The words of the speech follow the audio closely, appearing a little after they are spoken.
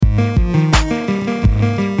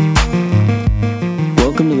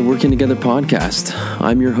Together podcast.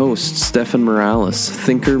 I'm your host, Stefan Morales,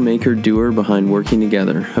 thinker, maker, doer behind Working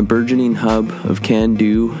Together, a burgeoning hub of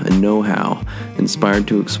can-do and know-how, inspired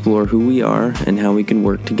to explore who we are and how we can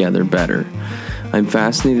work together better. I'm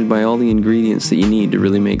fascinated by all the ingredients that you need to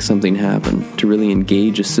really make something happen, to really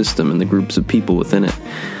engage a system and the groups of people within it.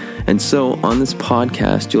 And so, on this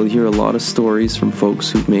podcast, you'll hear a lot of stories from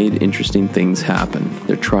folks who've made interesting things happen.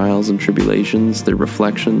 Their trials and tribulations, their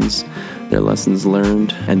reflections, their lessons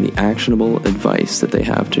learned, and the actionable advice that they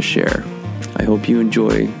have to share. I hope you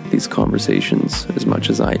enjoy these conversations as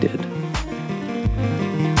much as I did.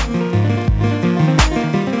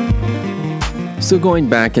 So going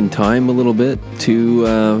back in time a little bit to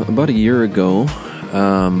about a year ago,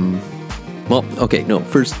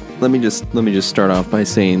 first let me just start off by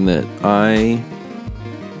saying that I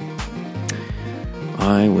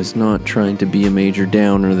was not trying to be a major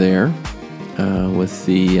downer there with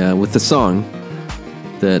the song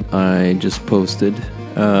that I just posted,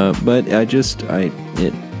 but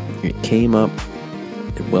it came up,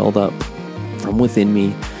 it welled up from within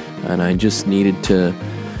me, and I just needed to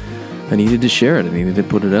share it. I needed to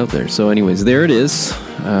put it out there. So anyways, there it is.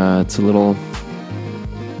 It's a little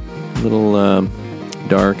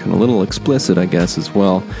dark and a little explicit, I guess, as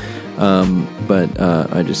well. But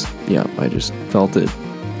I just felt it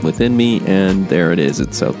within me, and there it is.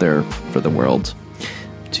 It's out there for the world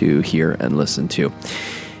to hear and listen to.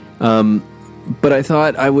 But I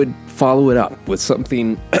thought I would follow it up with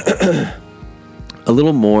something a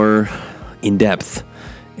little more in depth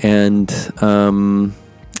and a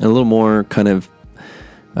little more kind of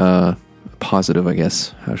positive, I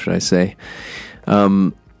guess. How should I say?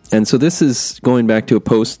 And so this is going back to a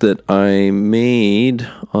post that I made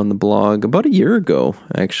on the blog about a year ago,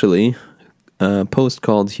 actually. A post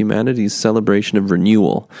called Humanity's Celebration of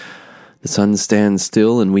Renewal. The sun stands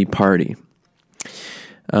still and we party.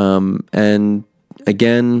 And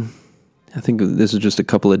again, I think this was just a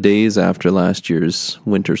couple of days after last year's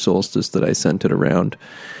winter solstice that I sent it around.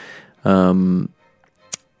 Kind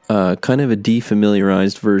of a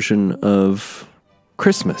defamiliarized version of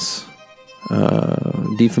Christmas.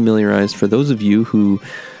 Defamiliarized for those of you who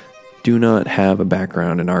do not have a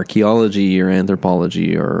background in archaeology or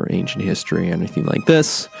anthropology or ancient history, anything like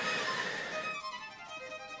this.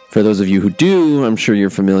 For those of you who do, I'm sure you're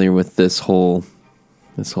familiar with this whole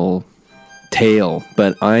tale,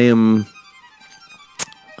 but I'm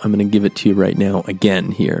going to give it to you right now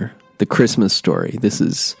again here. The Christmas story. This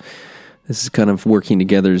is kind of Working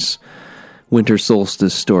Together's winter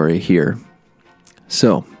solstice story here.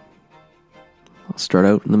 So, I'll start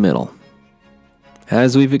out in the middle.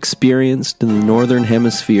 As we've experienced in the northern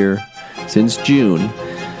hemisphere since June,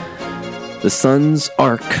 the sun's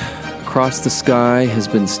arc across the sky has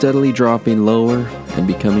been steadily dropping lower and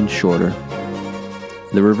becoming shorter.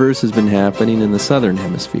 The reverse has been happening in the southern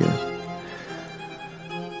hemisphere.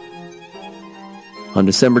 On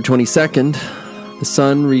December 22nd, the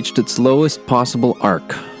sun reached its lowest possible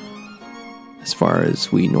arc. As far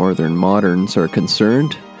as we northern moderns are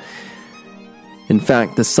concerned, in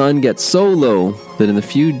fact, the sun gets so low that in the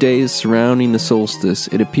few days surrounding the solstice,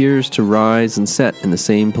 it appears to rise and set in the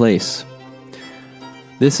same place.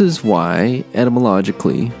 This is why,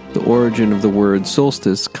 etymologically, the origin of the word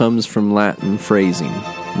solstice comes from Latin phrasing,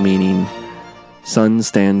 meaning sun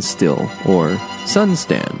stands still, or sun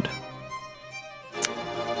stand.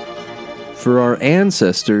 For our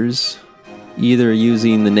ancestors, either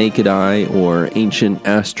using the naked eye or ancient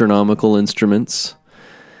astronomical instruments,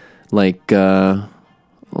 like the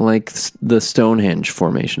Stonehenge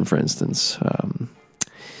formation, for instance,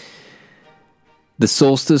 the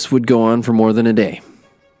solstice would go on for more than a day,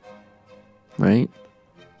 right?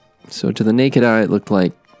 So to the naked eye, it looked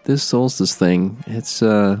like this solstice thing. It's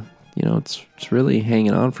it's really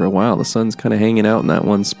hanging on for a while. The sun's kind of hanging out in that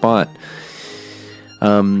one spot.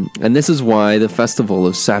 And this is why the festival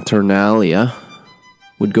of Saturnalia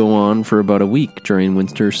would go on for about a week during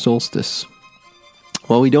winter solstice.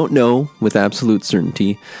 While we don't know with absolute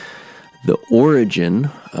certainty the origin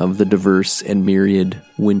of the diverse and myriad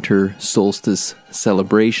winter solstice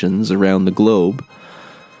celebrations around the globe,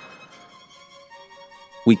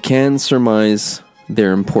 we can surmise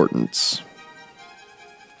their importance.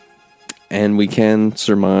 And we can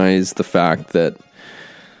surmise the fact that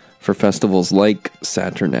for festivals like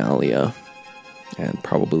Saturnalia, and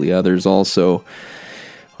probably others also,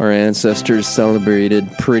 our ancestors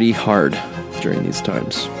celebrated pretty hard during these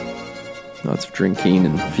times. Lots of drinking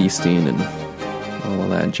and feasting and all of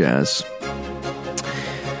that jazz.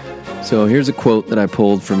 So here's a quote that I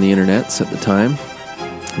pulled from the internets at the time.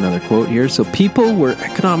 Another quote here. So people were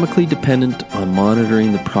economically dependent on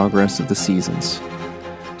monitoring the progress of the seasons.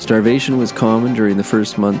 Starvation was common during the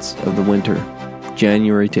first months of the winter,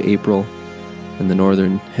 January to April in the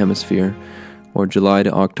northern hemisphere, or July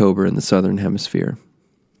to October in the southern hemisphere.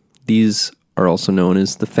 These are also known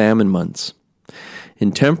as the famine months.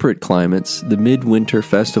 In temperate climates, the midwinter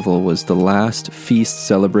festival was the last feast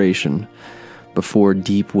celebration before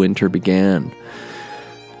deep winter began.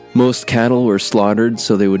 Most cattle were slaughtered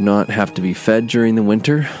so they would not have to be fed during the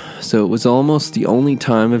winter, so it was almost the only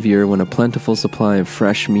time of year when a plentiful supply of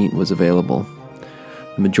fresh meat was available.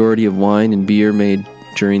 The majority of wine and beer made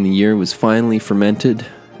during the year was finally fermented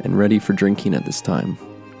and ready for drinking at this time.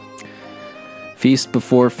 Feast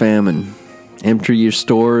before famine. Empty your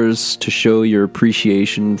stores to show your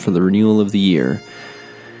appreciation for the renewal of the year.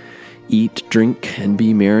 Eat, drink, and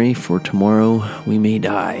be merry, for tomorrow we may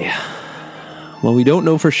die. While we don't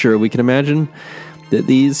know for sure, we can imagine that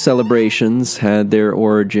these celebrations had their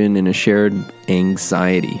origin in a shared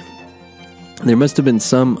anxiety. There must have been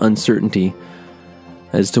some uncertainty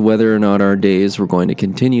as to whether or not our days were going to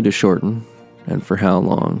continue to shorten, and for how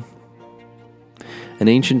long. An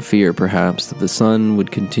ancient fear, perhaps, that the sun would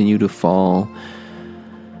continue to fall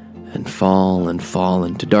and fall and fall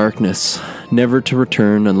into darkness, never to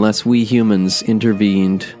return unless we humans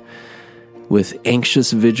intervened with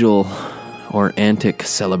anxious vigil or antic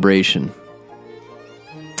celebration.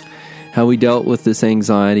 How we dealt with this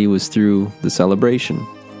anxiety was through the celebration.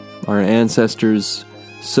 Our ancestors'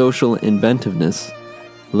 social inventiveness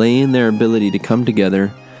lay in their ability to come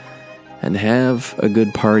together and have a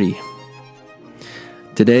good party.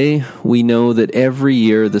 Today, we know that every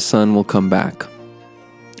year the sun will come back,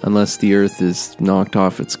 unless the Earth is knocked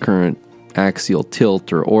off its current axial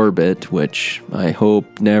tilt or orbit, which I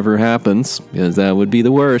hope never happens, because that would be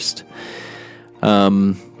the worst.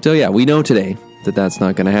 We know today that that's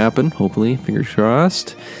not going to happen, hopefully, fingers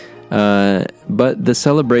crossed. But the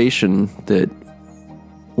celebration that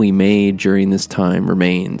we made during this time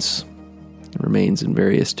remains. It remains in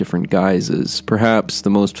various different guises. Perhaps the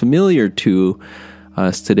most familiar to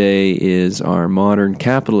us today is our modern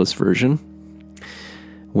capitalist version,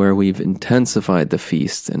 where we've intensified the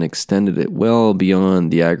feast and extended it well beyond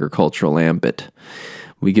the agricultural ambit.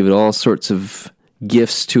 We give it all sorts of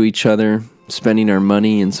gifts to each other, spending our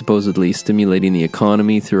money and supposedly stimulating the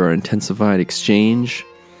economy through our intensified exchange.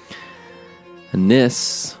 And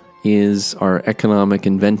this is our economic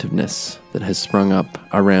inventiveness that has sprung up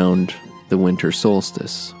around the winter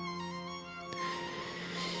solstice.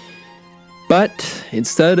 But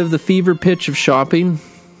instead of the fever pitch of shopping,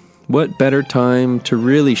 what better time to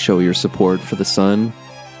really show your support for the sun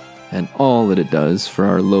and all that it does for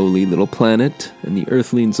our lowly little planet and the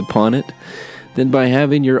earthlings upon it than by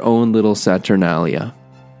having your own little Saturnalia.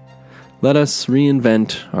 Let us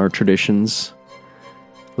reinvent our traditions.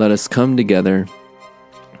 Let us come together.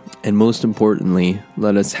 And most importantly,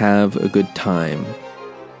 let us have a good time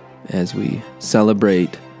as we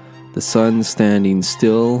celebrate the sun standing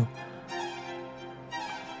still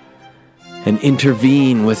and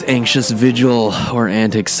intervene with anxious vigil or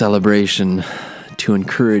antic celebration to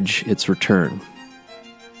encourage its return.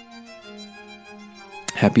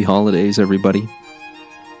 Happy holidays, everybody.